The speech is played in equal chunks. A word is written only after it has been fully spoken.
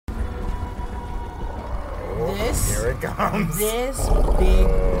Here it comes. This big,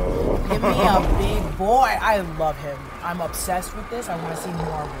 give me a big boy. I love him. I'm obsessed with this. I want to see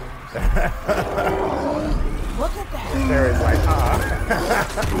more boobs. Look at that. There is like,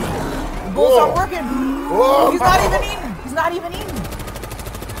 The bulls aren't working. Whoa. He's not even eating. He's not even eating.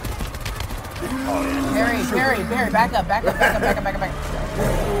 Barry, back up.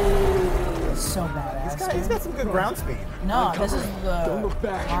 So badass. He's got some good ground speed. No, this is the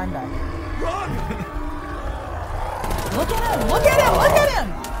linebacker. Run! Look at him!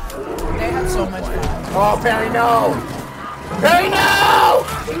 They had so much fun. Oh, Barry, no! Barry, no!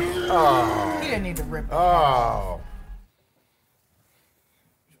 Oh. He didn't need to rip it. Oh.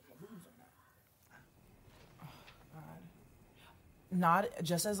 Not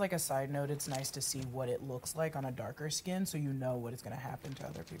just as like a side note, it's nice to see what it looks like on a darker skin, so you know what is going to happen to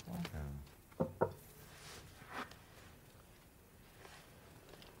other people.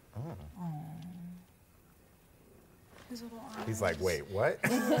 His little eyes. He's like, wait, what?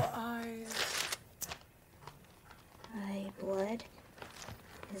 Little eyes. My blood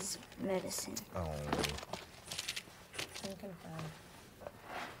is medicine. Oh.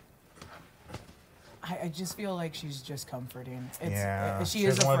 I just feel like she's just comforting. It's, Yeah, she she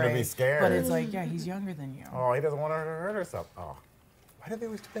is doesn't want her afraid, to be scared. but it's like, yeah, he's younger than you. Oh, he doesn't want her to hurt herself. Oh. Why did they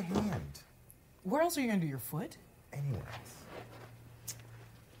always do the hand? Where else are you gonna do your foot? Anywhere else.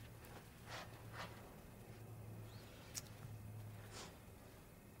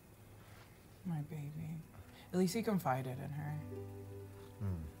 My baby. At least he confided in her.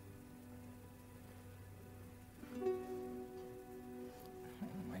 Oh,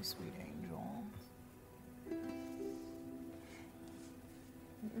 my sweet angel.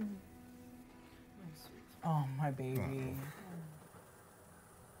 Oh, my baby.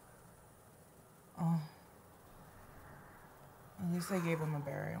 Oh. At least they gave him a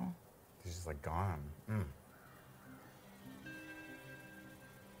burial. He's just like gone.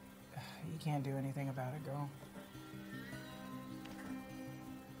 You can't do anything about it, girl.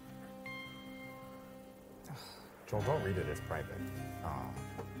 Joel, don't read it as private. Oh.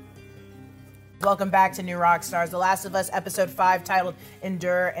 Welcome back to New Rockstars. The Last of Us episode 5, titled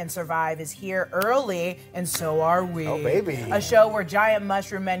Endure and Survive, is here early, and so are we. Oh, baby. A show where giant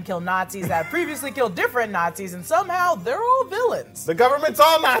mushroom men kill Nazis that previously killed different Nazis, and somehow they're all villains. The government's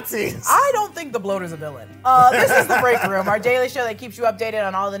all Nazis. I don't think the bloater's a villain. This is The Break Room, our daily show that keeps you updated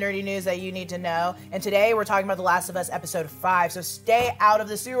on all the nerdy news that you need to know. And today we're talking about The Last of Us episode 5, so stay out of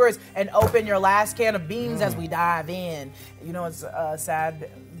the sewers and open your last can of beans as we dive in. You know what's a sad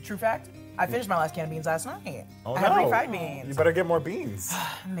true fact? I finished my last can of beans last night. Oh, I had no. 3 fried beans. You better get more beans.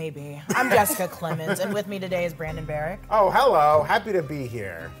 Maybe. I'm Jessica Clemens, and with me today is Brandon Barrick. Oh, hello. Happy to be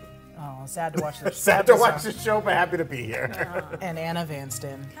here. Oh, sad to watch this. Sad to watch the show, but happy to be here. And Anna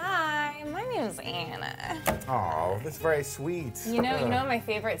Vanston. Hi, my name is Anna. Oh, that's very sweet. You know what my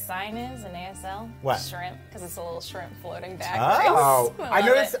favorite sign is in ASL? What? Shrimp, because it's a little shrimp floating backwards. Oh, I love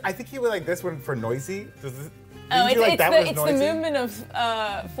noticed. it. I think you would like this one for noisy. Oh, Didn't you like that was it's noisy? the movement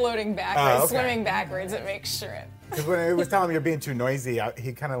of floating backwards, Oh, okay. swimming backwards. It makes shrimp. Because when it was telling me you're being too noisy,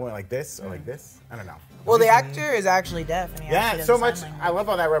 he kind of went like this or like this. I don't know. Well, the actor is actually deaf. And he actually Yeah, does so sign much. language. I love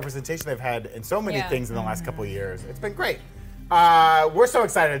all that representation they've had in so many Yeah. things in the last couple of years. It's been great. We're so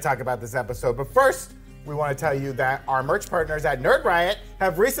excited to talk about this episode. But first, we want to tell you that our merch partners at Nerd Riot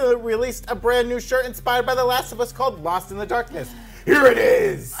have recently released a brand new shirt inspired by The Last of Us called Lost in the Darkness. Here it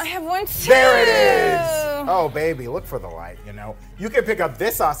is. I have one too. There it is! Oh, baby, look for the light, you know. You can pick up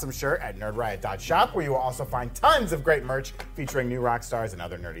this awesome shirt at nerdriot.shop, where you will also find tons of great merch featuring new rock stars and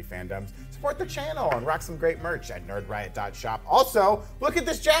other nerdy fandoms. Support the channel and rock some great merch at nerdriot.shop. Also, look at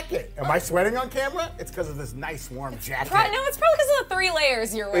this jacket. Am I sweating on camera? It's because of this nice warm jacket. No, it's probably because of the 3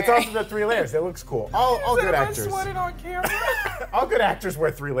 layers you're wearing. It's also the 3 layers. It looks cool. All good actors. Sweating on camera. All good actors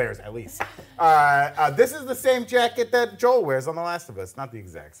wear 3 layers at least. This is the same jacket that Joel wears on The Last of Us. Not the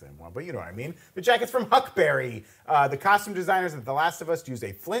exact same one, but you know what I mean. The jacket's from Huckberry. The costume designers of The Last of Us used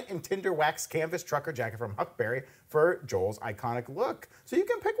a flint and tinder wax canvas trucker jacket from Huckberry for Joel's iconic look. So you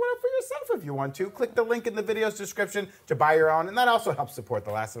can pick one up for yourself if you want to. Click the link in the video's description to buy your own, and that also helps support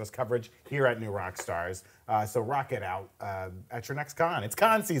The Last of Us coverage here at New Rockstars. So rock it out at your next con. It's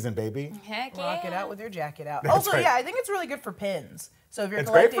con season, baby. Heck yeah. Rock it out with your jacket out. That's Also, right. yeah, I think it's really good for pins. So if you're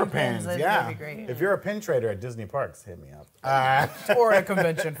It's great collecting for pins, it's yeah. gonna be great. If you're a pin trader at Disney Parks, hit me up. Or a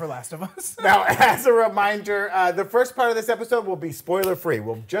convention for Last of Us. Now, as a reminder, the first part of this episode will be spoiler-free.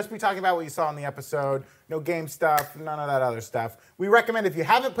 We'll just be talking about what you saw in the episode. No game stuff, none of that other stuff. We recommend if you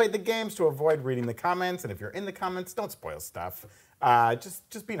haven't played the games to avoid reading the comments, and if you're in the comments, don't spoil stuff.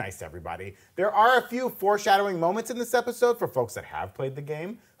 Just be nice to everybody. There are a few foreshadowing moments in this episode for folks that have played the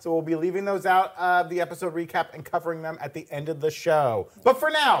game, so we'll be leaving those out of the episode recap and covering them at the end of the show. But for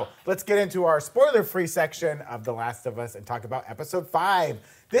now, let's get into our spoiler-free section of The Last of Us and talk about episode 5.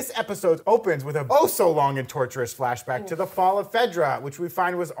 This episode opens with a oh-so-long and torturous flashback to the fall of Fedra, which we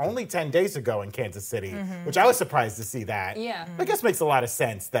find was only 10 days ago in Kansas City, which I was surprised to see that. Yeah. I guess makes a lot of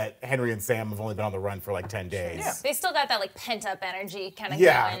sense that Henry and Sam have only been on the run for like 10 days. Yeah. They still got that like pent up energy kind of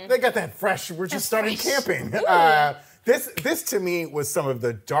Yeah, going. they got that fresh, we're just starting fresh. camping. This to me was some of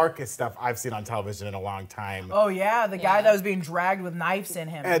the darkest stuff I've seen on television in a long time. Oh yeah, the guy Yeah. that was being dragged with knives in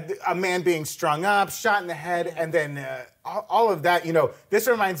him. A man being strung up, shot in the head, and then all of that. You know, this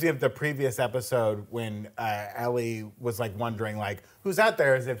reminds me of the previous episode when Ellie was like wondering, like, who's out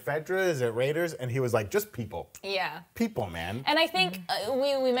there? Is it Fedra? Is it Raiders? And he was like, just people. Yeah. People, man. And I think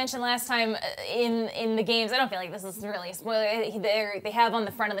we mentioned last time in the games, I don't feel like this is really a spoiler, they have on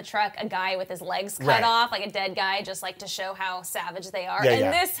the front of the truck a guy with his legs cut Right. off, like a dead guy, just like to show how savage they are. Yeah, and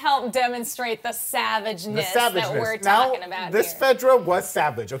yeah. this helped demonstrate the savageness, The savageness. that we're Now, talking about this here. Fedra was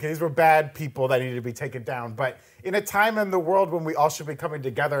savage. Okay, these were bad people that needed to be taken down. But in a time in the world when we all should be coming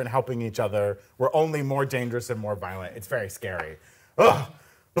together and helping each other, we're only more dangerous and more violent. It's very scary. Ugh.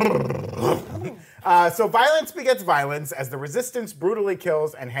 So violence begets violence as the resistance brutally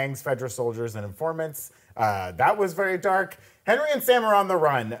kills and hangs Fedra soldiers and informants. That was very dark. Henry and Sam are on the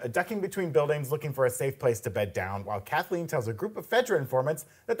run, ducking between buildings looking for a safe place to bed down, while Kathleen tells a group of Fedra informants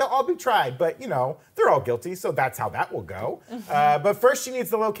that they'll all be tried, but, you know, they're all guilty, so that's how that will go. But first she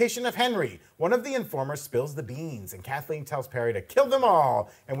needs the location of Henry. One of the informers spills the beans, and Kathleen tells Perry to kill them all,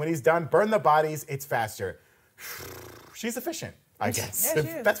 and when he's done, burn the bodies, it's faster. She's efficient, I guess. Yeah, she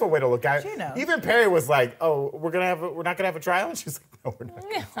is. That's one way to look at it. She knows. Even Perry was like, "Oh, we're not gonna have a trial," and she's like, "No, we're not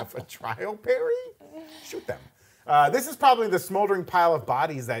gonna have a trial, Perry. Shoot them." This is probably the smoldering pile of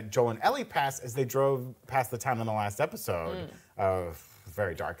bodies that Joel and Ellie passed as they drove past the town in the last episode.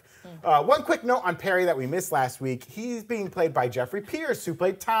 Very dark. One quick note on Perry that we missed last week. He's being played by Jeffrey Pierce, who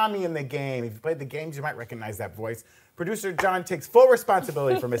played Tommy in the game. If you played the games, you might recognize that voice. Producer John takes full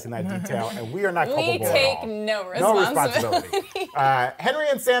responsibility for missing that detail, and we are not culpable We at take all. no No responsibility. responsibility. Henry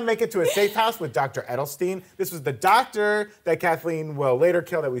and Sam make it to a safe house with Dr. Edelstein. This was the doctor that Kathleen will later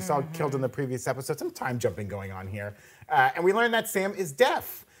kill, that we saw killed in the previous episode. Some time jumping going on here. And we learn that Sam is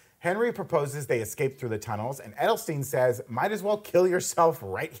deaf. Henry proposes they escape through the tunnels, and Edelstein says, might as well kill yourself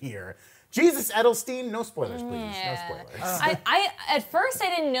right here. Jesus, Edelstein, no spoilers, please. No spoilers. I at first I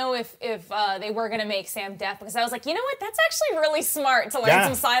didn't know if they were gonna make Sam deaf, because I was like, you know what, that's actually really smart to learn Yeah.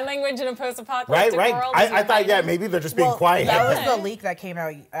 some sign language in a post-apocalyptic Right. world. I thought, yeah, maybe they're just being Well, quiet. that was the leak that came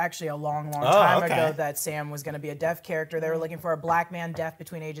out actually a long time okay. ago, that Sam was going to be a deaf character. They were looking for a black man deaf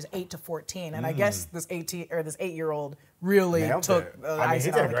between ages 8 to 14, and I guess this 8-year-old really Nailed took it. the I mean, he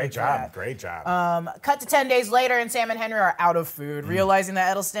icing did on a the great cake for job. that. Great job. Cut to 10 days later, and Sam and Henry are out of food. Realizing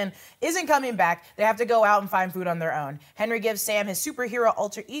that Edelstein isn't coming back, they have to go out and find food on their own. Henry gives Sam his superhero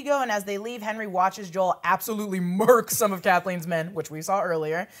alter ego, and as they leave, Henry watches Joel absolutely murk some of Kathleen's men, which we saw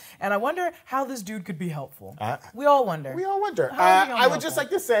earlier. And I wonder how this dude could be helpful. We all wonder. We all wonder. How are we I would helpful? just like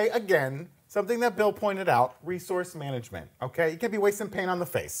to say, again, something that Bill pointed out, resource management, okay? You can't be wasting paint on the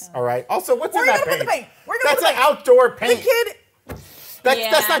face, all right? Also, what's Where in are that you gonna put paint? the paint? Where are you gonna That's put an the paint? outdoor The paint. kid,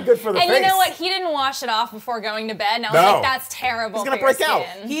 That's not good for the and face. you know what? He didn't wash it off before going to bed, and I was No. like, that's terrible. He's gonna for your break out.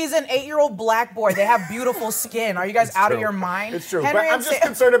 skin. he's an 8-year-old black boy. They have beautiful skin. Are you guys out of True. your mind? It's true. Henry But I'm and just Sam-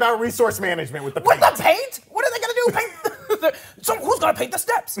 concerned about resource management with the With paint. the paint? What are they gonna do? Paint? So who's gonna paint the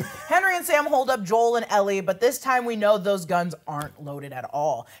steps? Henry and Sam hold up Joel and Ellie, but this time we know those guns aren't loaded at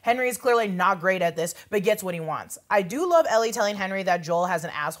all. Henry is clearly not great at this, but gets what he wants. I do love Ellie telling Henry that Joel has an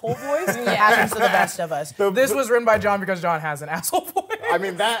asshole voice. Happens to the best of us. This was written by John because John has an asshole voice. I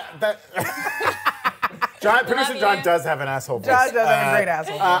mean, that producer John you. does have an asshole voice. John does have a great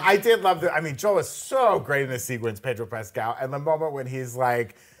asshole voice. I did love I mean, Joel is so great in this sequence, Pedro Pascal, and the moment when he's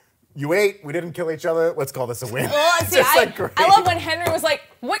like, you ate, we didn't kill each other, let's call this a win. Well, It's see, just, like, great. I love when Henry was like,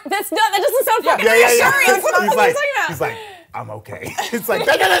 "What? That doesn't sound fucking Yeah. reassuring." What the He's fuck are like, you talking about? he's like, I'm okay. It's like,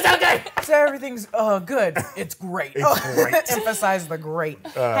 that's okay. So everything's good. It's great. It's great. Emphasize the great.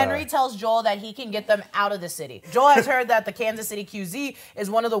 Henry tells Joel that he can get them out of the city. Joel has heard that the Kansas City QZ is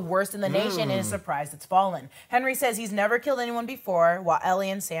one of the worst in the nation and is surprised it's fallen. Henry says he's never killed anyone before, while Ellie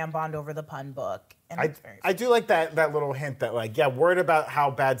and Sam bond over the pun book. And it's very I do like that little hint that, like, yeah, word about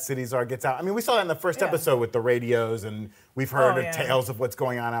how bad cities are gets out. I mean, we saw that in the first Yeah. episode with the radios, and we've heard Oh, yeah. tales of what's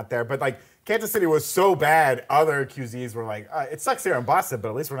going on out there. But, like, Kansas City was so bad, other QZs were like, it sucks here in Boston, but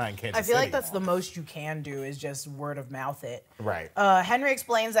at least we're not in Kansas I feel City. like that's the most you can do is just word of mouth it. Right. Henry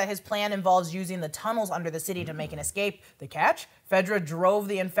explains that his plan involves using the tunnels under the city to make an escape. The catch? Fedra drove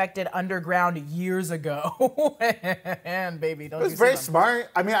the infected underground years ago. And baby, don't It was you very see them. smart.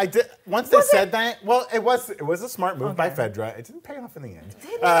 I mean, I did once they said that. Well, it was a smart move by Okay. Fedra. It didn't pay off in the end.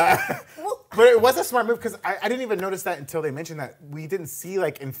 But it was a smart move because I didn't even notice that until they mentioned that we didn't see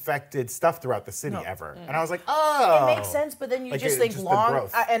like infected stuff throughout the city ever, and I was like, oh, It makes sense, but then you Like, just it- think just the long,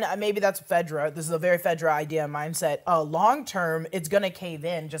 growth. and maybe that's Fedra. This is a very Fedra idea and mindset. Long term, it's gonna cave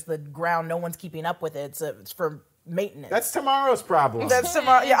in. Just the ground, no one's keeping up with it. It's for maintenance. That's tomorrow's problem. That's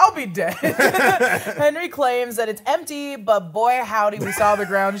tomorrow. Yeah, I'll be dead. Henry claims that it's empty, but boy, howdy, we saw the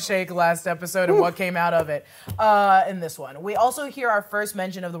ground shake last episode and what came out of it in this one. We also hear our first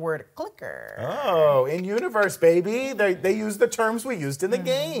mention of the word clicker. Oh, in universe, baby. They use the terms we used in the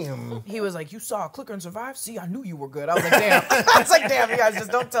game. He was like, "You saw a clicker and survived? See, I knew you were good." I was like, "Damn." I was like, "Damn, you guys,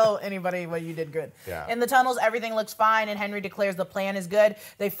 just don't tell anybody what you did good." Yeah. In the tunnels, everything looks fine, and Henry declares the plan is good.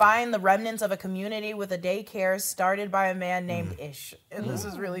 They find the remnants of a community with a daycare started by a man named Ish. And this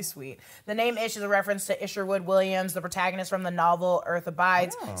is really sweet. The name Ish is a reference to Isherwood Williams, the protagonist from the novel Earth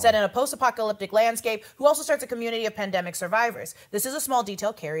Abides, set in a post-apocalyptic landscape, who also starts a community of pandemic survivors. This is a small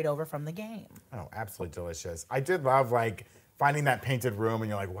detail carried over from the game. Oh, absolutely delicious. I did love like finding that painted room, and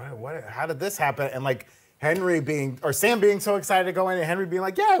you're like, what? How did this happen? And like Sam being so excited to go in, and Henry being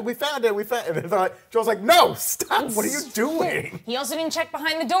like, yeah, we found it. And then Joel's like, no, stop. What are you doing? He also didn't check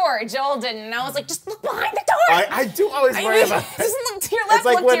behind the door. Joel didn't. And I was like, just look behind the door. I do always worry about that. Just look to your left, It's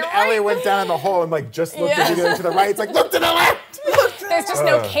like look when to your Ellie right. went down in the hole and like just looked Yeah. to the right. It's like, look to the left. There's just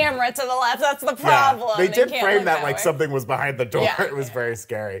no camera to the left. That's the problem. They did can't frame look that like way. something was behind the door. Yeah. It was very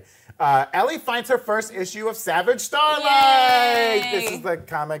scary. Ellie finds her first issue of Savage Starlight. Yay. This is the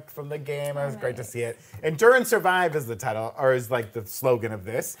comic from the game. It was great to see it. Endure and Survive is the title, or is like the slogan of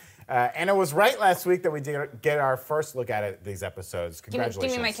this. Anna was right last week that we did get our first look at it, these episodes.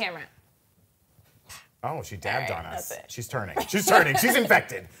 Congratulations. Give me my camera. Oh, she dabbed All right, on us. that's it. She's turning. She's turning. She's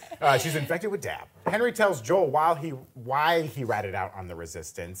infected. She's infected with dab. Henry tells Joel why he ratted out on the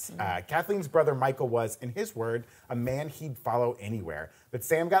resistance. Kathleen's brother Michael was, in his word, a man he'd follow anywhere. But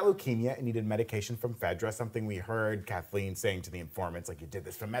Sam got leukemia and needed medication from Fedra, something we heard Kathleen saying to the informants, like, you did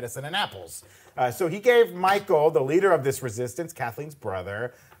this for medicine and apples. So he gave Michael, the leader of this resistance, Kathleen's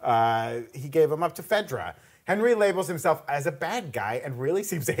brother, he gave him up to Fedra. Henry labels himself as a bad guy and really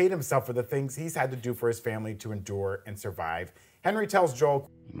seems to hate himself for the things he's had to do for his family to endure and survive. Henry tells Joel,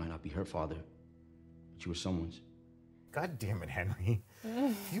 You might not be her father, but you were someone's. God damn it, Henry.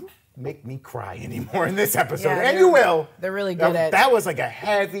 You make me cry anymore in this episode. Yeah, And you will. they're really good at- That was like a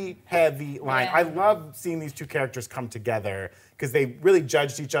heavy, heavy line. Yeah. I love seeing these two characters come together because they really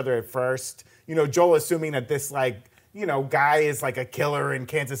judged each other at first. You know, Joel assuming that this, like, you know, guy is like a killer in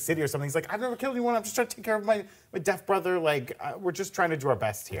Kansas City or something. He's like, I've never killed anyone. I'm just trying to take care of my deaf brother. Like, we're just trying to do our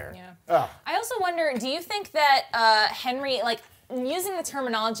best here. Yeah. Ugh. I also wonder, do you think that Henry, like, using the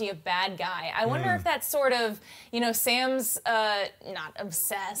terminology of bad guy, I wonder if that's sort of, you know, Sam's not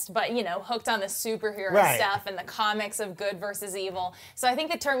obsessed, but, you know, hooked on the superhero Right. stuff and the comics of good versus evil. So I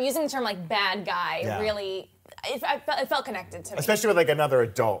think using the term like bad guy Yeah. really, it felt connected to me. Especially with like another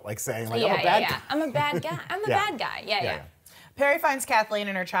adult, like saying, like, yeah, I'm a bad yeah. guy. I'm a bad guy. I'm a Yeah. bad guy. Yeah. Perry finds Kathleen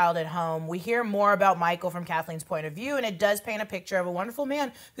and her child at home. We hear more about Michael from Kathleen's point of view, and it does paint a picture of a wonderful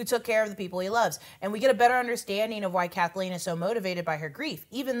man who took care of the people he loves. And we get a better understanding of why Kathleen is so motivated by her grief,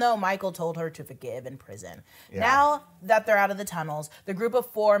 even though Michael told her to forgive in prison. Yeah. Now that they're out of the tunnels, the group of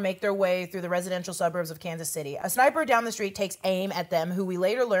four make their way through the residential suburbs of Kansas City. A sniper down the street takes aim at them, who we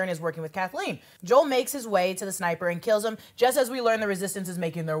later learn is working with Kathleen. Joel makes his way to the sniper and kills him, just as we learn the resistance is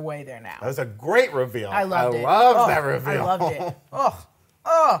making their way there now. That was a great reveal. I loved it. loved Oh, that reveal. I loved it. Oh.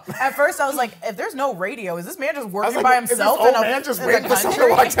 At first, I was like, if there's no radio, is this man just I was working like, by is this himself old in a man just in waiting the for someone to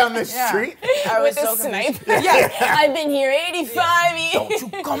country? walk down the Yeah. street? I was With so a confused. sniper. Yeah. I've been here 85 years. Don't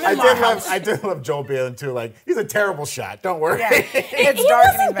you come in I my did house. love Joel being too, like, he's a terrible shot. Don't worry. Yeah. It's He dark and he's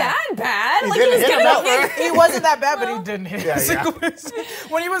wasn't bad. that bad. Like, didn't he was hit him getting out up. He wasn't that bad, but he didn't hit Yeah, a single person.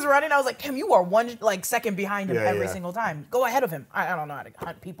 When he was running, I was like, Kim, you are one second behind him Yeah, every yeah. single time. Go ahead of him. I don't know how to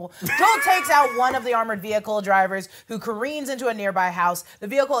hunt people. Joel takes out one of the armored vehicle drivers, who careens into a nearby house. The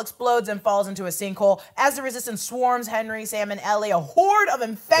vehicle explodes and falls into a sinkhole. As the resistance swarms Henry, Sam, and Ellie, a horde of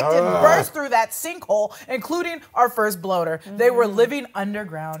infected burst through that sinkhole, including our first bloater. They were living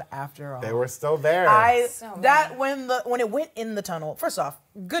underground after all. They were still there. When it went in the tunnel. First off,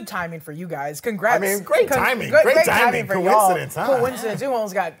 good timing for you guys. Congrats. I mean, great timing. Great Great timing timing. for y'all. Coincidence, huh? Coincidence. You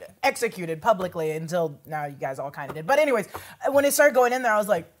almost got executed publicly until now. You guys all kind of did. But anyways, when it started going in there, I was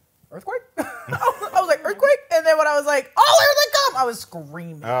like, earthquake? I was like, earthquake? And then when I was like, oh, here they come, I was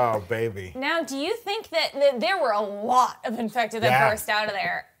screaming. Oh, baby. Now, do you think that there were a lot of infected that Yeah. burst out of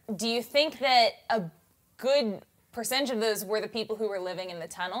there? Do you think that a good percentage of those were the people who were living in the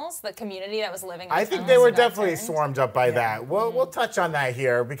tunnels, the community that was living in the I tunnels. think they were and got definitely turned. swarmed up by that. We'll touch on that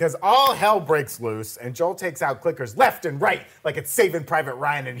here because all hell breaks loose and Joel takes out clickers left and right like it's Saving Private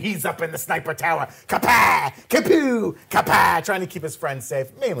Ryan and he's up in the sniper tower. Kapah! Kapoo! Kapah! Trying to keep his friends safe.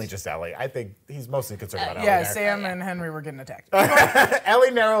 Mainly just Ellie. I think he's mostly concerned about Ellie Yeah, there. Sam and Henry were getting attacked.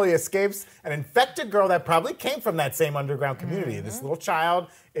 Ellie narrowly escapes an infected girl that probably came from that same underground community. This little child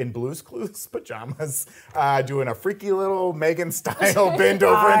in Blue's Clues pajamas doing a freaky little Megan-style bend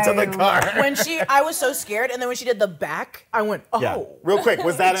over into the car. I was so scared, and then when she did the back, I went, oh. Yeah. Real quick,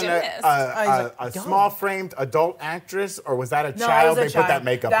 was that Gymnast. a small-framed adult actress, or was that a No, child it was a they put that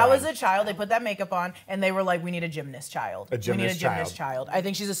makeup on? That was a child. They put that makeup on, and they were like, "We need a gymnast child. A we need a gymnast gymnast child." I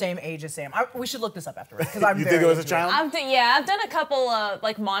think she's the same age as Sam. We should look this up afterwards because I'm You very think it was a into child? I've done a couple of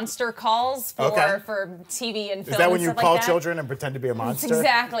like monster calls for TV and film. Is that when and you stuff call like that. children and pretend to be a monster? That's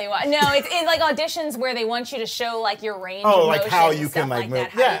exactly what. No, it's like auditions where they want you to show like your range. Oh, of like motion how and you stuff can like move.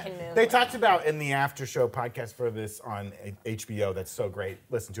 that, how Yeah, you can move. they talked about in the after show podcast for this on HBO. That's so great.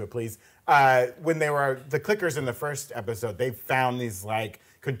 Listen to it, please. When they were the clickers in the first episode, they found these like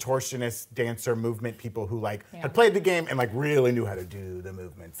contortionist dancer movement people who like had played the game and like really knew how to do the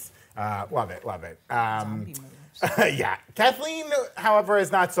movements. Love it. Zombie moves. Yeah. Kathleen, however,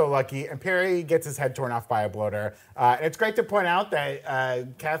 is not so lucky, and Perry gets his head torn off by a bloater. And it's great to point out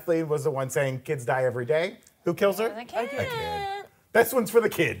that Kathleen was the one saying kids die every day. Who kills her? The kid. Best one's for the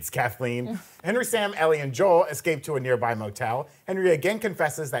kids, Kathleen. Henry, Sam, Ellie, and Joel escape to a nearby motel. Henry again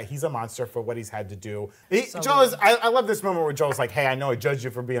confesses that he's a monster for what he's had to do. I love this moment where Joel's like, hey, I know I judged you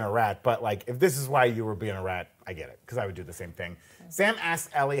for being a rat, but like, if this is why you were being a rat, I get it, because I would do the same thing. Sam asks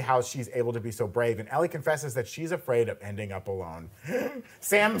Ellie how she's able to be so brave, and Ellie confesses that she's afraid of ending up alone.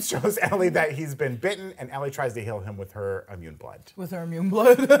 Sam shows Ellie that he's been bitten, and Ellie tries to heal him with her immune blood. With her immune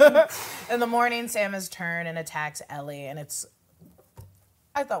blood. In the morning, Sam is turned and attacks Ellie, and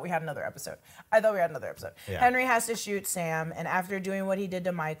I thought we had another episode. Yeah. Henry has to shoot Sam, and after doing what he did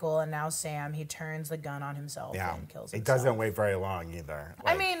to Michael and now Sam, he turns the gun on himself Yeah, and kills it himself. doesn't wait very long either.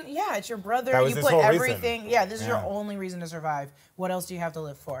 I mean, yeah, it's your brother. That was You his put whole everything. reason. Yeah, this is your Yeah. only reason to survive. What else do you have to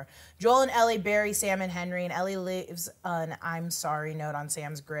live for? Joel and Ellie bury Sam and Henry, and Ellie leaves an "I'm sorry" note on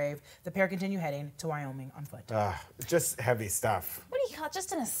Sam's grave. The pair continue heading to Wyoming on foot. just heavy stuff. What do you call?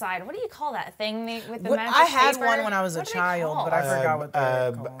 Just an aside. What do you call that thing with the What- magic I had paper? one when I was a What are they child, called? but I forgot what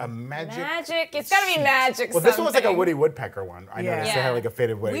they're called. A magic. Magic. It's got to be magic. Well, this one was like a something. Woody Woodpecker one. I Yeah. noticed it had like a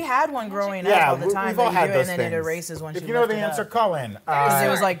faded Woody. We had one growing yeah, up all the time. we've all that you had do, those and then things. it erases once if you you know lift the it answer, up. call in. Because it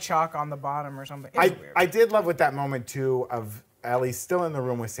was like chalk on the bottom or something. It was weird. I did love with that moment too of Ellie still in the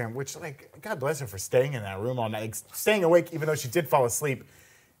room with Sam, which like God bless her for staying in that room all night, like, staying awake even though she did fall asleep.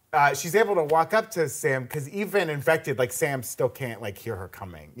 She's able to walk up to Sam because even infected, like Sam still can't like hear her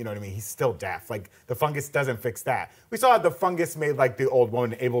coming. You know what I mean? He's still deaf. Like the fungus doesn't fix that. We saw the fungus made like the old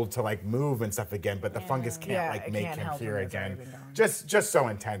woman able to like move and stuff again, but the fungus can't Yeah, like it make can't him help hear him. It's again. already been gone. Just so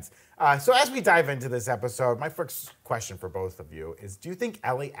intense. So as we dive into this episode, my first question for both of you is: do you think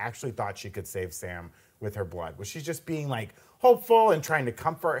Ellie actually thought she could save Sam with her blood? Was she just being like hopeful and trying to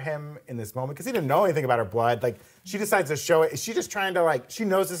comfort him in this moment because he didn't know anything about her blood? Like she decides to show it. Is she just trying to like she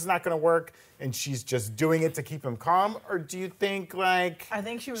knows this is not going to work and she's just doing it to keep him calm, or do you think like I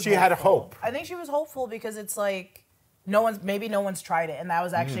think she was. had hopeful. hope? I think she was hopeful because it's like no one's tried it, and that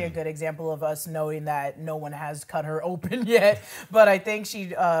was actually a good example of us knowing that no one has cut her open yet. But I think she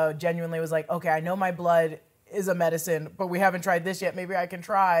genuinely was like, okay, I know my blood is a medicine, but we haven't tried this yet. Maybe I can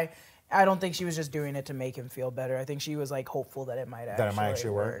try. I don't think she was just doing it to make him feel better. I think she was like hopeful that it might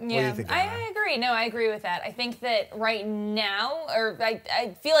actually work. What do Yeah, you think, I Anna? agree. No, I agree with that. I think that right now, or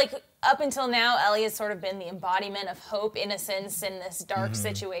I feel like up until now, Ellie has sort of been the embodiment of hope, innocence in this dark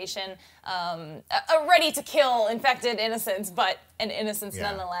situation. A ready to kill infected innocence, but an innocence Yeah.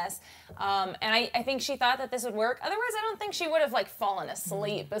 nonetheless. And I think she thought that this would work. Otherwise, I don't think she would have like fallen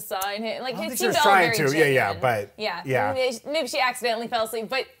asleep beside him. Like don't it think she seemed was all trying very to. Yeah, genuine. but- yeah, yeah. Maybe she accidentally fell asleep,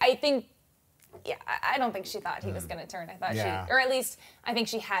 but I think. Yeah, I don't think she thought he was going to turn. I thought Yeah. or at least I think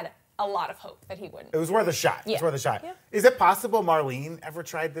she had a lot of hope that he wouldn't. It was worth a shot. Yeah. It's worth a shot. Yeah. Is it possible Marlene ever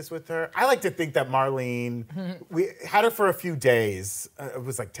tried this with her? I like to think that Marlene, we had her for a few days. It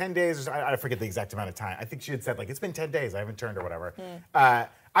was like 10 days, or I forget the exact amount of time. I think she had said, like, it's been 10 days. I haven't turned or whatever.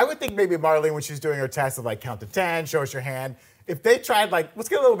 I would think maybe Marlene, when she's doing her test of, like, count to 10, show us your hand, if they tried, like, let's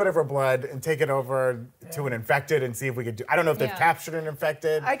get a little bit of her blood and take it over to an infected and see if we could do, I don't know if they've Yeah. captured an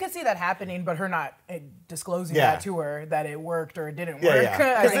infected. I could see that happening, but her not disclosing Yeah. that to her that it worked or it didn't Yeah, work.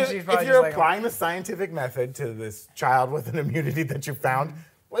 yeah. I 'Cause think if, she's if probably you're just like, applying the scientific method to this child with an immunity that you found,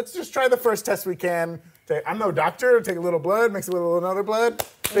 let's just try the first test we can. I'm no doctor. Take a little blood, mix it with a little other blood.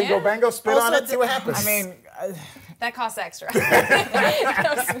 Bingo, Yeah. bango, spit on it, see what happens. I mean, That costs extra.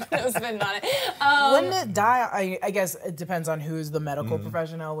 no spending on it. Wouldn't it die? I guess it depends on who's the medical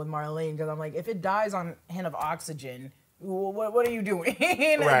professional with Marlene, because I'm like, if it dies on hint of oxygen, what are you doing?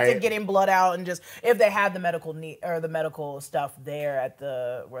 Right. To getting blood out, and just if they had the medical need or the medical stuff there at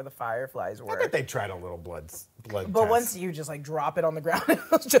where the fireflies were. I bet they tried a little blood But test. once you just like drop it on the ground,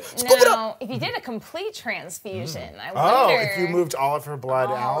 just scoop it up. Now, if you did a complete transfusion, I Oh, wonder. if you moved all of her blood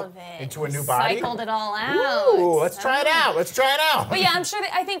all out of it, into a new body? cycled it all out. Ooh, let's try it out. Let's try it out. But yeah, I'm sure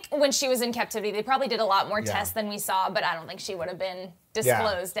I think when she was in captivity, they probably did a lot more Yeah. tests than we saw, but I don't think she would have been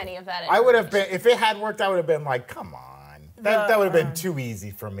disclosed any of that. I would have been, if it had worked, I would have been like, come on. That would have been too easy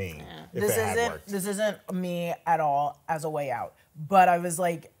for me if it had worked. This isn't me at all as a way out. But I was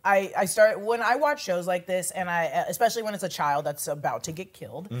like, I start when I watch shows like this, and especially when it's a child that's about to get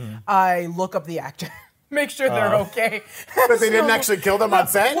killed, I look up the actor. Make sure they're okay. But they didn't actually kill them on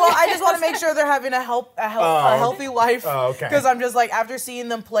set? Well, I just want to make sure they're having a healthy life. Oh, okay. Because I'm just like, after seeing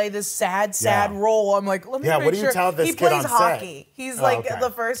them play this sad role, I'm like, let me Yeah, make what do you sure. tell this he kid plays on set? hockey. He's Oh, like okay. the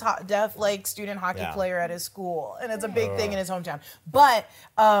first deaf student hockey Yeah. player at his school, and it's a big thing in his hometown. But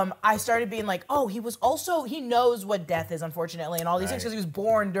I started being like, oh, he knows what death is, unfortunately, and all these things, Right. because he was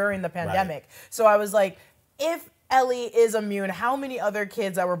born during the pandemic. So I was like, if Ellie is immune, how many other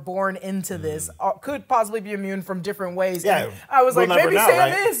kids that were born into this could possibly be immune from different ways? Yeah, And I was we'll like, never maybe know, Sam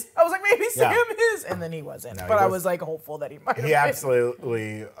right? is. I was like, maybe Yeah. Sam is. And then he wasn't. No, he but I was- was like hopeful that he might have He been.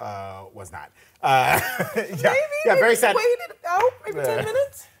 absolutely was not. Maybe very sad. waited out maybe 10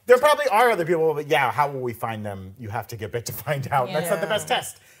 minutes. There probably are other people, but yeah, how will we find them? You have to get bit to find out. That's not the best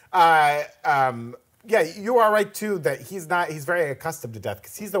test. Yeah, you are right too that he's very accustomed to death,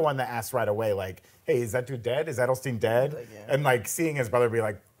 because he's the one that asked right away, like, hey, is that dude dead? Is Edelstein dead? And like seeing his brother be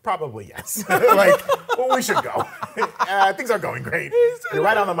like, probably yes. Like, well, we should go. Things are going great. You're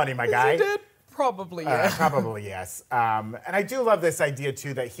right on the money, my guy. Is he dead? Probably, yeah. Probably yes. And I do love this idea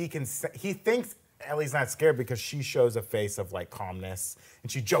too that he thinks Ellie's not scared because she shows a face of like calmness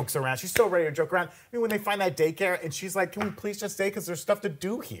and she jokes around. She's so ready to joke around. I mean, when they find that daycare and she's like, "Can we please just stay? Because there's stuff to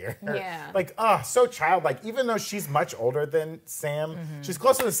do here." Yeah. Like, so childlike. Even though she's much older than Sam, she's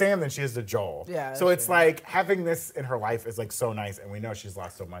closer to Sam than she is to Joel. Yeah, So that's it's like having this in her life is like so nice, and we know she's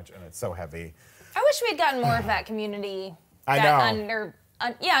lost so much, and it's so heavy. I wish we had gotten more of that community. I that know.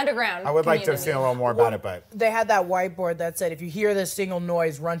 Underground. I would like to have seen a little more about it, but They had that whiteboard that said, if you hear this single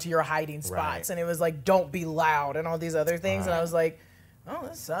noise, run to your hiding spots. Right. And it was like, don't be loud and all these other things. And I was like, oh,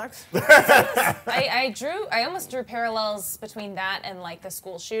 this sucks. I almost drew parallels between that and like the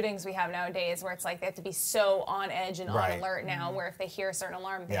school shootings we have nowadays, where it's like they have to be so on edge and Right. on alert now, where if they hear a certain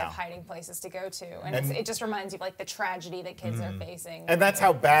alarm, they Yeah. have hiding places to go to. And it just reminds you of like the tragedy that kids are facing. And that's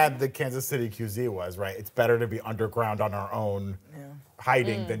how bad the Kansas City QZ was, right? It's better to be underground on our own,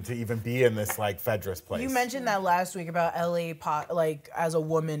 hiding, than to even be in this like Fedrus place. You mentioned that last week about Ellie, like as a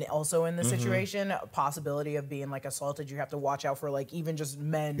woman, also in this situation, possibility of being like assaulted. You have to watch out for like even just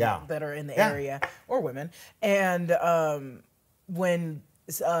men that are in the area, or women. And when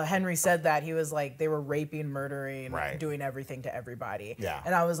Henry said that, he was like, they were raping, murdering, Right. doing everything to everybody. Yeah.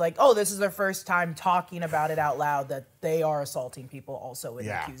 And I was like, oh, this is their first time talking about it out loud, that they are assaulting people also in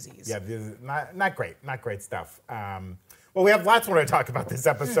the QZs. Yeah, this is not great stuff. Well, we have lots more to talk about this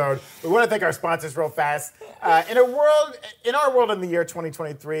episode. We want to thank our sponsors real fast. In our world in the year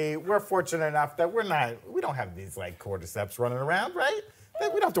 2023, we're fortunate enough that we don't have these like cordyceps running around, right? We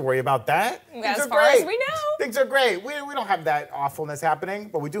don't have to worry about that. As Things are far as great. we know. Things are great. We don't have that awfulness happening,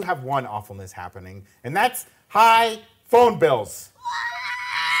 but we do have one awfulness happening, and that's high phone bills.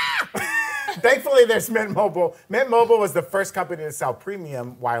 Thankfully, there's Mint Mobile. Mint Mobile was the first company to sell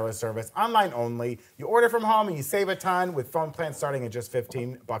premium wireless service, online only. You order from home and you save a ton with phone plans starting at just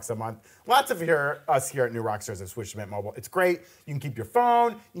 $15 a month. Lots of us here at New Rockstars have switched to Mint Mobile. It's great. You can keep your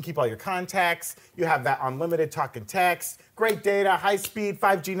phone. You can keep all your contacts. You have that unlimited talk and text. Great data, high-speed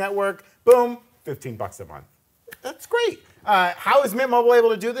 5G network. Boom, $15 a month. That's great. How is Mint Mobile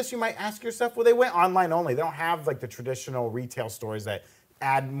able to do this? You might ask yourself. Well, they went online only. They don't have like the traditional retail stores that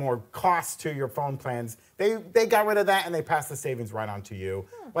add more cost to your phone plans. They got rid of that and they passed the savings right on to you.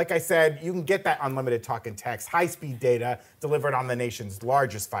 Like I said, you can get that unlimited talk and text, high-speed data delivered on the nation's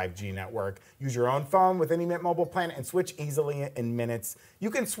largest 5G network. Use your own phone with any Mint Mobile plan and switch easily in minutes.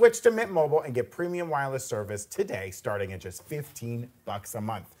 You can switch to Mint Mobile and get premium wireless service today, starting at just $15 a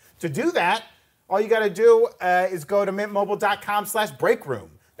month. To do that, all you got to do is go to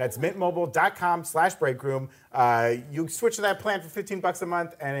mintmobile.com/breakroom. That's mintmobile.com/breakroom. You switch to that plan for $15 a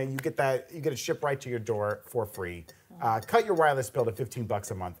month, and you get it shipped right to your door for free. Cut your wireless bill to $15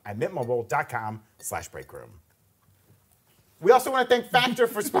 a month at mintmobile.com/breakroom. We also want to thank Factor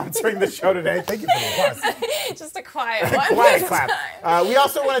for sponsoring the show today. Thank you for the applause. Just a quiet one. Quiet clap. We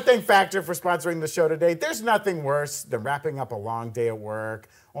also want to thank Factor for sponsoring the show today. There's nothing worse than wrapping up a long day at work,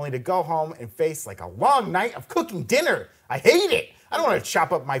 only to go home and face like a long night of cooking dinner. I hate it. I don't want to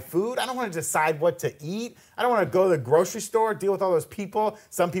chop up my food. I don't want to decide what to eat. I don't want to go to the grocery store, deal with all those people.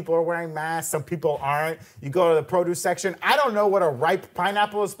 Some people are wearing masks, some people aren't. You go to the produce section. I don't know what a ripe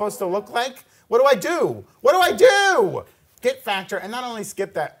pineapple is supposed to look like. What do I do? What do I do? Get Factor and not only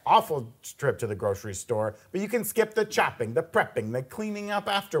skip that awful trip to the grocery store, but you can skip the chopping, the prepping, the cleaning up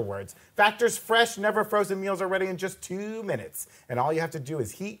afterwards. Factor's fresh, never frozen meals are ready in just 2 minutes. And all you have to do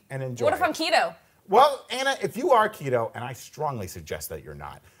is heat and enjoy. What if I'm keto? Well, Anna, if you are keto, and I strongly suggest that you're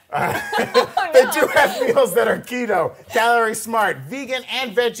not, they do have meals that are keto, calorie smart, vegan,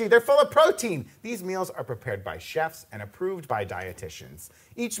 and veggie. They're full of protein. These meals are prepared by chefs and approved by dietitians.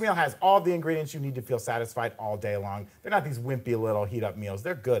 Each meal has all the ingredients you need to feel satisfied all day long. They're not these wimpy little heat-up meals.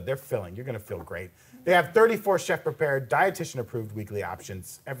 They're good. They're filling. You're going to feel great. They have 34 chef-prepared, dietitian-approved weekly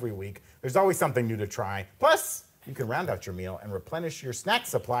options every week. There's always something new to try. Plus, you can round out your meal and replenish your snack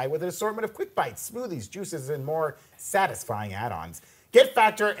supply with an assortment of quick bites, smoothies, juices, and more satisfying add-ons. Get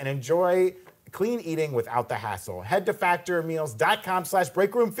Factor and enjoy clean eating without the hassle. Head to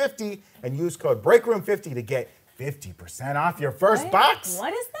factormeals.com/breakroom50 and use code breakroom50 to get 50% off your first box.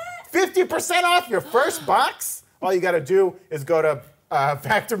 What is that? 50% off your first box? All you got to do is go to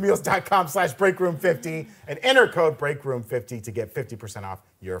factormeals.com/breakroom50 and enter code breakroom50 to get 50% off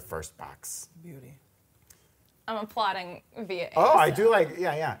your first box. Beauty. I'm applauding via ASL. Oh, I do like,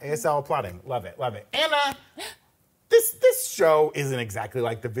 yeah, ASL applauding. Love it. Anna, this show isn't exactly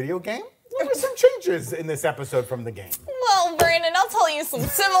like the video game. What were some changes in this episode from the game? Well, Brandon, I'll tell you some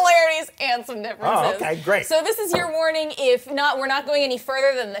similarities and some differences. Oh, okay, great. So this is your warning. If not, we're not going any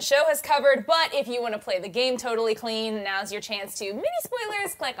further than the show has covered, but if you want to play the game totally clean, now's your chance to. Mini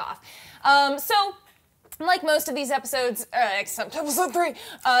spoilers, click off. So, like most of these episodes, except episode 3,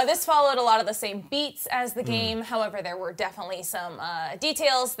 this followed a lot of the same beats as the game. However, there were definitely some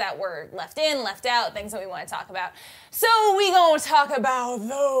details that were left in, left out, things that we want to talk about. So we gonna talk about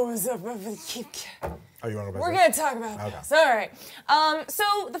those. Oh, you want to go We're going to talk about this. All right. So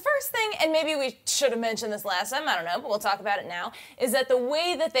the first thing, and maybe we should have mentioned this last time, I don't know, but we'll talk about it now, is that the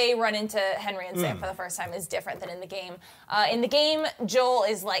way that they run into Henry and Sam for the first time is different than in the game. In the game, Joel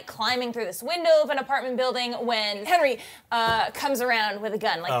is like climbing through this window of an apartment building when Henry comes around with a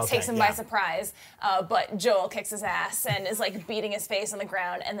gun, like takes him by surprise. But Joel kicks his ass and is like beating his face on the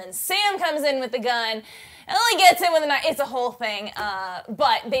ground. And then Sam comes in with the gun and only gets him with a knife. It's a whole thing.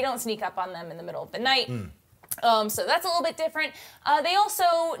 But they don't sneak up on them in the middle of the night. So that's a little bit different. They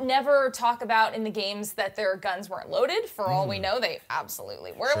also never talk about in the games that their guns weren't loaded. For all we know, they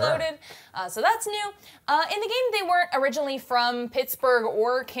absolutely were loaded. So that's new. In the game, they weren't originally from Pittsburgh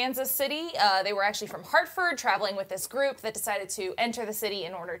or Kansas City. They were actually from Hartford, traveling with this group that decided to enter the city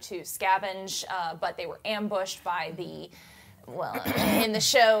in order to scavenge, but they were ambushed by the... Well, in the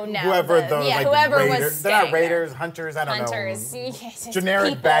show now, whoever raiders, was they're not raiders, hunters. I don't know. Generic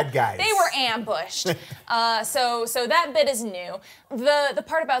people. Bad guys. They were ambushed. So that bit is new. The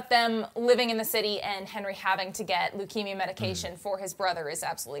part about them living in the city and Henry having to get leukemia medication for his brother is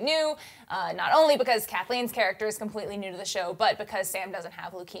absolutely new. Not only because Kathleen's character is completely new to the show, but because Sam doesn't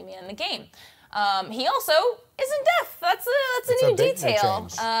have leukemia in the game. He also isn't deaf. That's a new detail.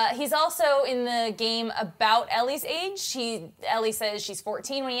 He's also in the game about Ellie's age. Ellie says she's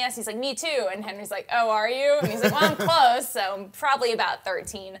 14 when he asks. He's like, me too. And Henry's like, oh, are you? And he's like, well, I'm close, so probably about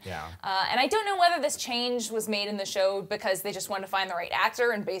 13. Yeah. And I don't know whether this change was made in the show because they just wanted to find the right actor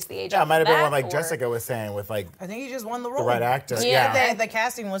and base the age off of that. Yeah, it might have been what like Jessica was saying with like... I think he just won the role. The right actor. Yeah. The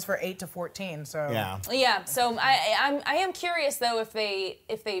casting was for 8 to 14, so... Yeah, so I am curious, though, if they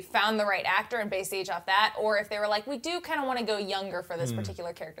found the right actor and based the age off that, or if they were like, we do kind of want to go younger for this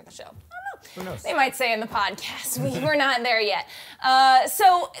particular character in the show. I don't know. Who knows? They might say in the podcast. We're not there yet.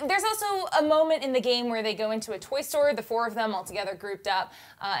 So there's also a moment in the game where they go into a toy store, the 4 of them all together grouped up,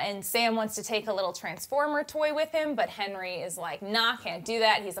 and Sam wants to take a little Transformer toy with him, but Henry is like, nah, can't do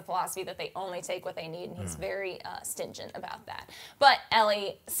that. He's a philosophy that they only take what they need, and he's very stingent about that. But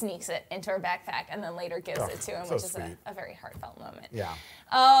Ellie sneaks it into her backpack and then later gives it to him, which is a very heartfelt moment. Yeah.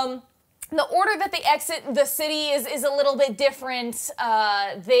 The order that they exit the city is a little bit different.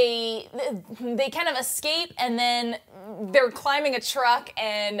 They kind of escape, and then they're climbing a truck,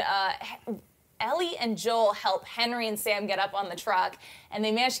 and Ellie and Joel help Henry and Sam get up on the truck, and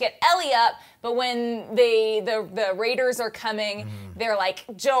they manage to get Ellie up, but when the raiders are coming, they're like,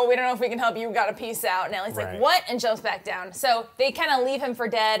 Joel, we don't know if we can help you, we gotta peace out. And Ellie's like, what? And jumps back down. So they kind of leave him for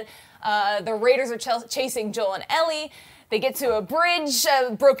dead. The raiders are chasing Joel and Ellie. they get to a bridge,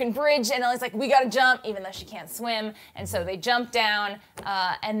 a broken bridge, and Ellie's like, we gotta jump, even though she can't swim. And so they jump down,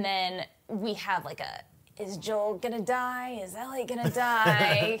 and then we have like is Joel gonna die? Is Ellie gonna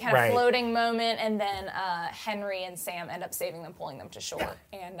die? Kind of floating moment, and then Henry and Sam end up saving them, pulling them to shore,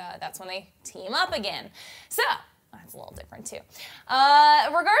 and that's when they team up again. So that's a little different too.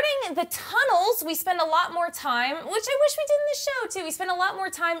 Regarding the tunnels, we spend a lot more time, which I wish we did in the show too. We spend a lot more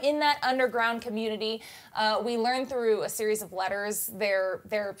time in that underground community. We learn through a series of letters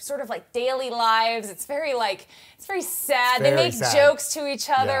their sort of like daily lives. It's very sad. They make jokes to each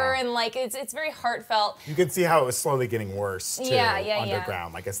other, and like it's very heartfelt. You can see how it was slowly getting worse too,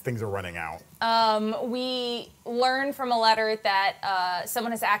 underground, like as things are running out. We learn from a letter that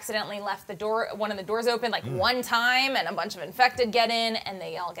someone has accidentally left one of the doors open like one time, and a bunch of infected get in, and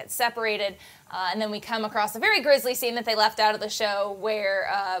they all get separated. And then we come across a very grisly scene that they left out of the show,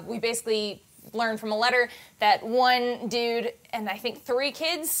 where we basically learned from a letter that one dude and I think 3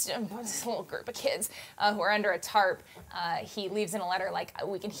 kids, this little group of kids who are under a tarp, he leaves in a letter like,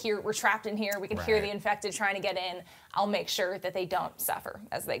 we're trapped in here, we can hear the infected trying to get in, I'll make sure that they don't suffer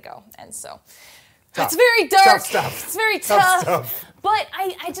as they go. And so it's very dark. Tough stuff. It's very tough. But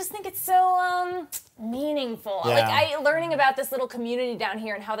I just think it's so meaningful. Yeah. Like learning about this little community down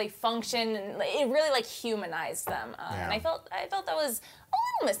here and how they function, and it really like humanized them. And I felt that was a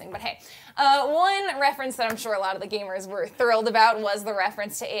little missing. But hey, one reference that I'm sure a lot of the gamers were thrilled about was the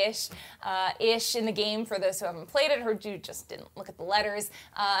reference to Ish. Ish in the game, for those who haven't played it or who just didn't look at the letters,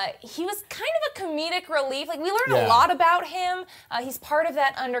 he was kind of a comedic relief. Like we learned a lot about him. He's part of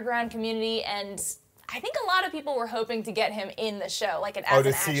that underground community, and I think a lot of people were hoping to get him in the show, like as an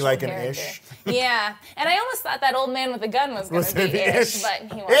actual see like character. an Ish? Yeah, and I almost thought that old man with the gun was going to be Ish,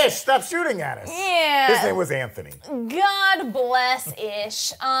 but he wasn't. Ish, stop shooting at us. Yeah. His name was Anthony. God bless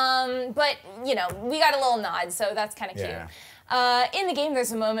Ish. But, we got a little nod, so that's kind of cute. Yeah. In the game,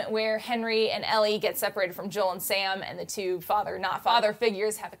 there's a moment where Henry and Ellie get separated from Joel and Sam, and the two father-not-father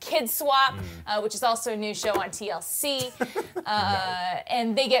figures have a kid swap, which is also a new show on TLC.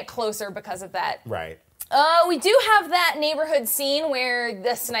 And they get closer because of that. Right. We do have that neighborhood scene where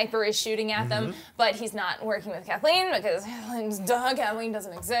the sniper is shooting at them, but he's not working with Kathleen because Kathleen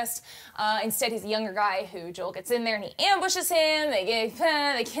doesn't exist. Instead, he's a younger guy who Joel gets in there and he ambushes him. They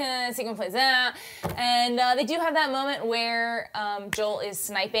kiss, sequence plays out. And they do have that moment where Joel is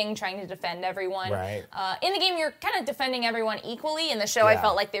sniping, trying to defend everyone. Right. In the game, you're kind of defending everyone equally. In the show, I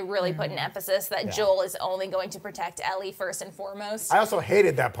felt like they really put an emphasis that Joel is only going to protect Ellie first and foremost. I also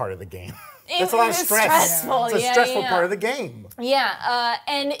hated that part of the game. It's a lot of stress. Stressful. It's a stressful part of the game. Yeah,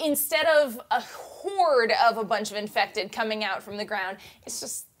 and instead of a horde of a bunch of infected coming out from the ground, it's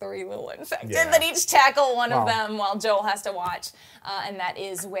just 3 little infected that each tackle one of them while Joel has to watch, and that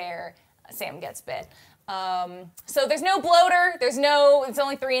is where Sam gets bit. So there's no bloater, it's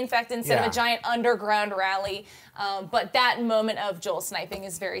only 3 infected instead of a giant underground rally. But that moment of Joel sniping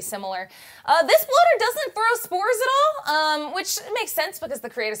is very similar. This bloater doesn't throw spores at all, which makes sense because the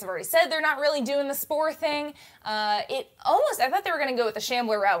creators have already said they're not really doing the spore thing. I thought they were going to go with the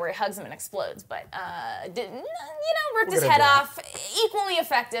Shambler route where he hugs him and explodes, but ripped his head off. Equally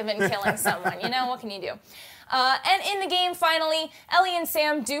effective in killing someone. What can you do? And in the game, finally, Ellie and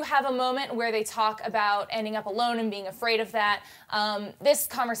Sam do have a moment where they talk about ending up alone and being afraid of that. This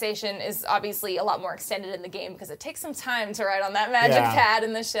conversation is obviously a lot more extended in the game because it takes some time to write on that magic pad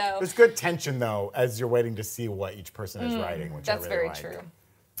in the show. There's good tension, though, as you're waiting to see what each person is writing, which that's I really very like. true.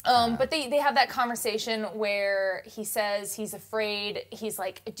 But they have that conversation where he says he's afraid. He's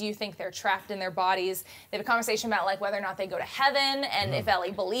like, do you think they're trapped in their bodies? They have a conversation about like whether or not they go to heaven and if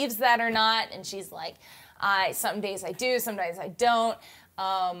Ellie believes that or not. And she's like, some days I do, some days I don't.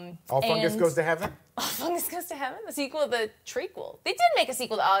 All Fungus Goes to Heaven? All Fungus Goes to Heaven? The sequel, the trequel. They did make a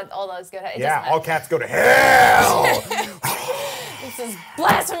sequel to All Dogs Go to Heaven. Yeah, All Cats Go to Hell! This is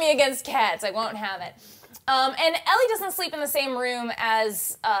blasphemy against cats. I won't have it. And Ellie doesn't sleep in the same room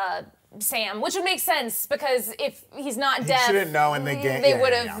as Sam, which would make sense because if he's not deaf, she didn't know in the game. He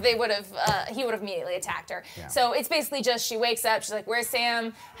would have immediately attacked her. Yeah. So it's basically just she wakes up, she's like, "Where's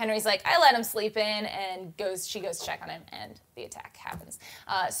Sam?" Henry's like, "I let him sleep in," and she goes to check on him, and the attack happens.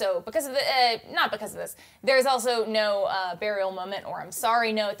 So not because of this, there's also no burial moment or I'm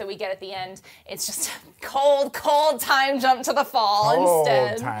sorry note that we get at the end. It's just a cold time jump to the fall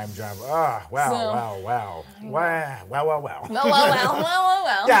instead. Cold time jump. Oh, wow. Well.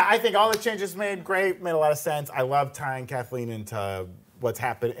 Yeah, I think all the changes made a lot of sense. I love tying Kathleen into what's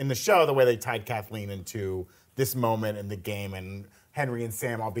happened in the show, the way they tied Kathleen into this moment in the game, and Henry and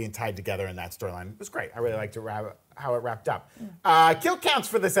Sam all being tied together in that storyline. It was great. I really liked how it wrapped up. Kill counts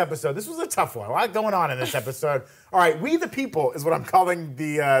for this episode. This was a tough one. A lot going on in this episode. All right, we the people is what I'm calling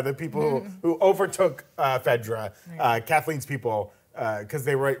the people who overtook Fedra, Kathleen's people. Because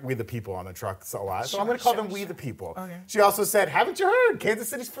they write "We the People" on the trucks a lot, so I'm going to call them "We the People." Okay. She also said, "Haven't you heard? Kansas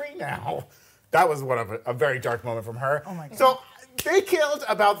City's free now." That was one of a very dark moment from her. Oh my God. So they killed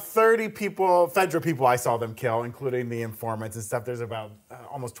about 30 people, Fedra people. I saw them kill, including the informants and stuff. There's about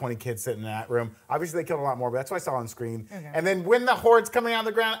almost 20 kids sitting in that room. Obviously, they killed a lot more, but that's what I saw on screen. Okay. And then when the horde's coming out of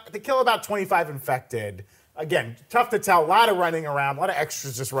the ground, they kill about 25 infected. Again, tough to tell. A lot of running around, a lot of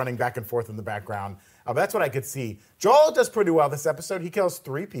extras just running back and forth in the background. But that's what I could see. Joel does pretty well this episode. He kills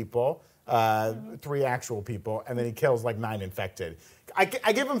 3 people, 3 actual people, and then he kills like 9 infected. I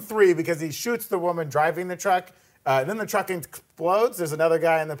give him 3 because he shoots the woman driving the truck. Then the truck explodes. There's another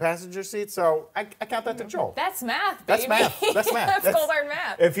guy in the passenger seat, so I count that to Joel. That's math, That's baby. math. That's math. That's cold hard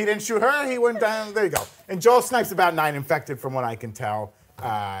math. If he didn't shoot her, he wouldn't die. There you go. And Joel snipes about 9 infected from what I can tell.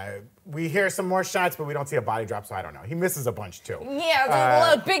 We hear some more shots, but we don't see a body drop, so I don't know. He misses a bunch, too. Yeah, there's a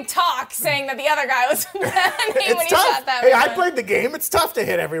little big talk saying that the other guy was mad at me when he tough. shot that Hey, one. I played the game. It's tough to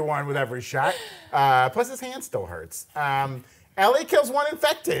hit everyone with every shot. Plus, his hand still hurts. Ellie kills 1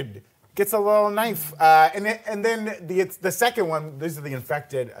 infected. Gets a little knife. And then the second one, these are the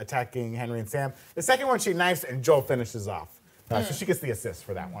infected attacking Henry and Sam. The second one, she knifes, and Joel finishes off. So she gets the assist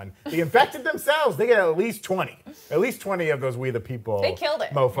for that one. The infected themselves, they get at least 20. At least 20 of those We the People They killed it.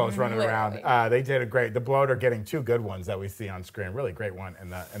 mofos running Literally. around. They did a great. The bloater getting 2 good ones that we see on screen. Really great one.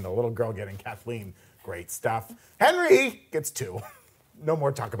 And the little girl getting Kathleen. Great stuff. Henry gets 2. No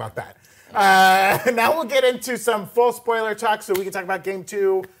more talk about that. Now we'll get into some full spoiler talk so we can talk about Game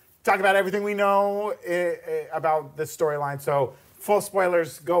 2, talk about everything we know about the storyline. So full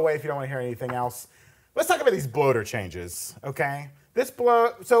spoilers, go away if you don't want to hear anything else. Let's talk about these bloater changes, okay?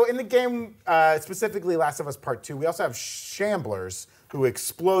 So in the game, specifically Last of Us Part 2, we also have shamblers who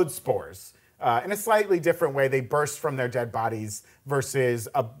explode spores. In a slightly different way, they burst from their dead bodies versus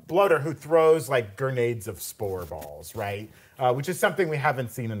a bloater who throws like grenades of spore balls, right? Which is something we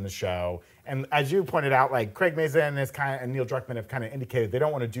haven't seen in the show. And as you pointed out, like Craig Mazin and Neil Druckmann have kind of indicated they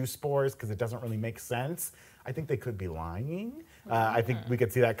don't want to do spores because it doesn't really make sense. I think they could be lying. I think we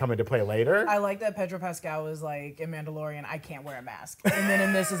could see that come into play later. I like that Pedro Pascal was like, in Mandalorian, I can't wear a mask. And then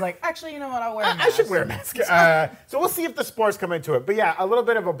in this is like, actually, you know what, I'll wear a mask. I should wear a mask. So we'll see if the spores come into it. But yeah, a little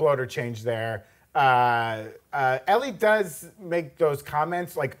bit of a bloater change there. Ellie does make those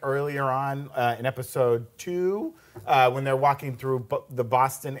comments like earlier on in episode 2 when they're walking through the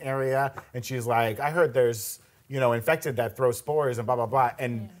Boston area. And she's like, I heard there's, infected that throw spores and blah, blah, blah.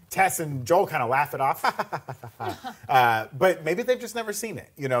 And Tess and Joel kind of laugh it off. But maybe they've just never seen it.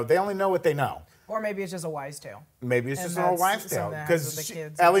 They only know what they know. Or maybe it's just a wise tale. Maybe it's just an old wives' tale. something that happens with Because the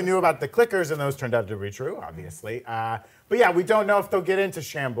kids. Ellie knew about the clickers, and those turned out to be true, obviously. But yeah, we don't know if they'll get into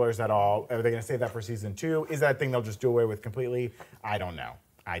shamblers at all. Are they going to save that for season 2? Is that a thing they'll just do away with completely? I don't know.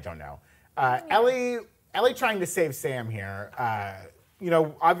 Ellie trying to save Sam here.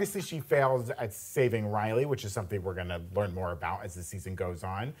 Obviously she fails at saving Riley, which is something we're going to learn more about as the season goes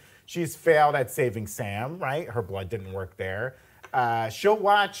on. She's failed at saving Sam, right? Her blood didn't work there. She'll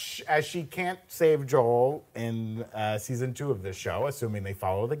watch as she can't save Joel in season 2 of this show, assuming they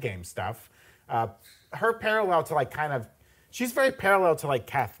follow the game stuff. Her parallel to she's very parallel to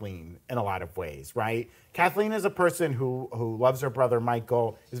Kathleen in a lot of ways, right? Kathleen is a person who loves her brother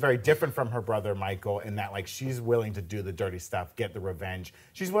Michael, is very different from her brother Michael in that she's willing to do the dirty stuff, get the revenge.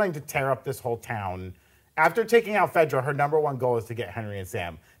 She's willing to tear up this whole town. After taking out Fedra, her number 1 goal is to get Henry and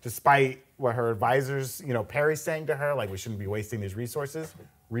Sam, despite what her advisors, Perry's saying to her, we shouldn't be wasting these resources.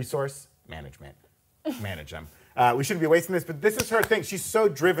 Resource management. Manage them. We shouldn't be wasting this, but this is her thing. She's so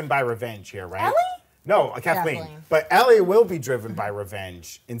driven by revenge here, right? Ellie? No, Kathleen. But Ellie will be driven by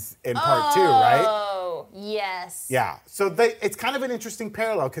revenge in part 2, right? Oh, yes. Yeah. So it's kind of an interesting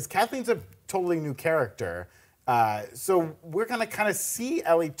parallel because Kathleen's a totally new character. So we're going to kind of see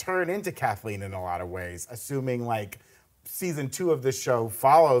Ellie turn into Kathleen in a lot of ways, assuming season 2 of this show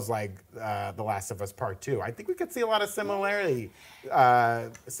follows The Last of Us Part 2. I think we could see a lot of similarity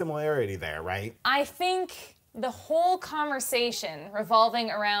there, right? I think the whole conversation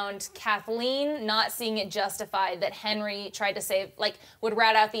revolving around Kathleen not seeing it justified that Henry tried to save, would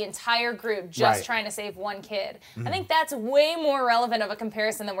rat out the entire group just trying to save one kid. Mm-hmm. I think that's way more relevant of a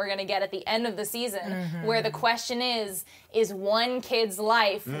comparison than we're going to get at the end of the season, where the question is one kid's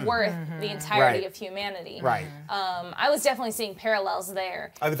life worth the entirety of humanity? Right. I was definitely seeing parallels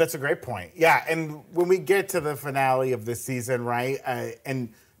there. I think that's a great point. Yeah, and when we get to the finale of this season, right,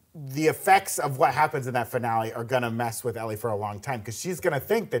 and the effects of what happens in that finale are going to mess with Ellie for a long time because she's going to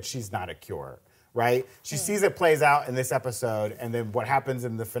think that she's not a cure, right? She sees it plays out in this episode, and then what happens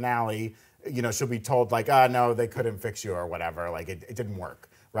in the finale, she'll be told like, no, they couldn't fix you or whatever. Like it didn't work,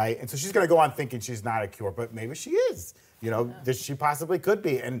 right? And so she's going to go on thinking she's not a cure, but maybe she is. She possibly could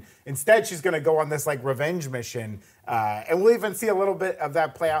be. And instead, she's going to go on this like revenge mission. And we'll even see a little bit of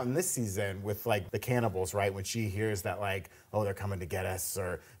that play out in this season with like the cannibals, right? When she hears that like, oh, they're coming to get us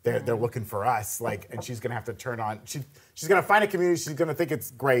or they're looking for us. Like, and she's going to have to turn on, she's going to find a community. She's going to think it's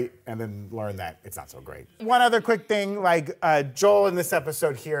great and then learn that it's not so great. One other quick thing, like Joel in this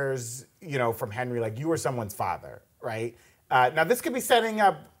episode hears, from Henry, like you were someone's father, right? Now this could be setting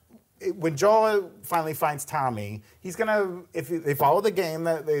up, when Joel finally finds Tommy, he's gonna, if they follow the game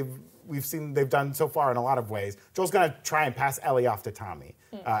that we've seen they've done so far in a lot of ways, Joel's gonna try and pass Ellie off to Tommy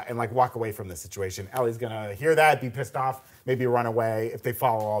and like walk away from the situation. Ellie's gonna hear that, be pissed off, maybe run away if they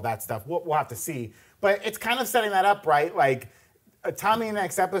follow all that stuff. We'll have to see. But it's kind of setting that up, right? Like Tommy in the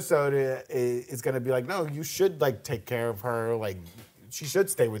next episode is gonna be like, no, you should like take care of her, like she should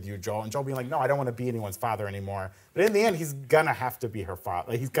stay with you, Joel. And Joel being like, no, I don't want to be anyone's father anymore. But in the end, he's going to have to be her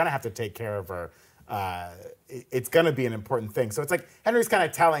father. Like, he's going to have to take care of her. It's going to be an important thing. So it's like Henry's kind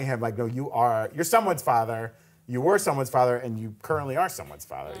of telling him, like, no, you're someone's father. You were someone's father, and you currently are someone's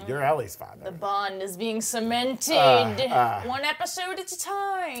father. You're Ellie's father. The bond is being cemented one episode at a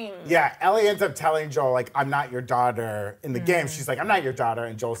time. Yeah, Ellie ends up telling Joel, like, I'm not your daughter. In the game, she's like, I'm not your daughter.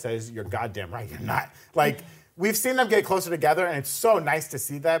 And Joel says, you're goddamn right, you're not. Like, we've seen them get closer together, and it's so nice to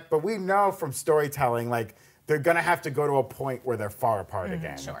see that. But we know from storytelling, like, they're going to have to go to a point where they're far apart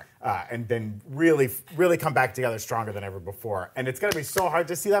again. Sure. And then really, really come back together stronger than ever before. And it's going to be so hard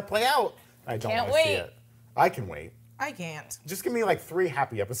to see that play out. I don't want to see it. I can wait. I can't. Just give me like 3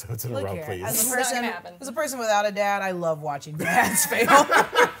 happy episodes in a row, here, please. As a person without a dad, I love watching dads fail.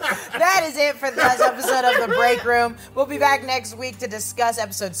 That is it for this episode of The Break Room. We'll be back next week to discuss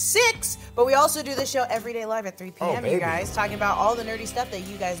episode 6, but we also do the show every day live at 3 p.m., you guys, talking about all the nerdy stuff that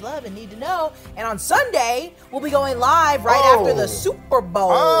you guys love and need to know. And on Sunday, we'll be going live right after the Super Bowl.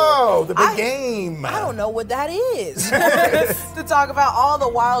 Oh, the big game. I don't know what that is. To talk about all the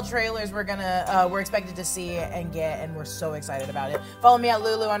wild trailers we're expected to see and get, and we're so excited about it. Follow me at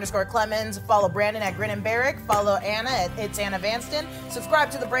Lulu_Clemens. Follow Brandon at Grin and Barrick. Follow Anna at It's Anna Vanston.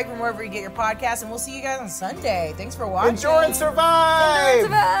 Subscribe to The Break Room wherever you get your podcast, and we'll see you guys on Sunday. Thanks for watching. Endure and survive.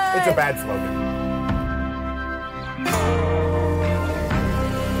 Endure and survive. It's a bad slogan.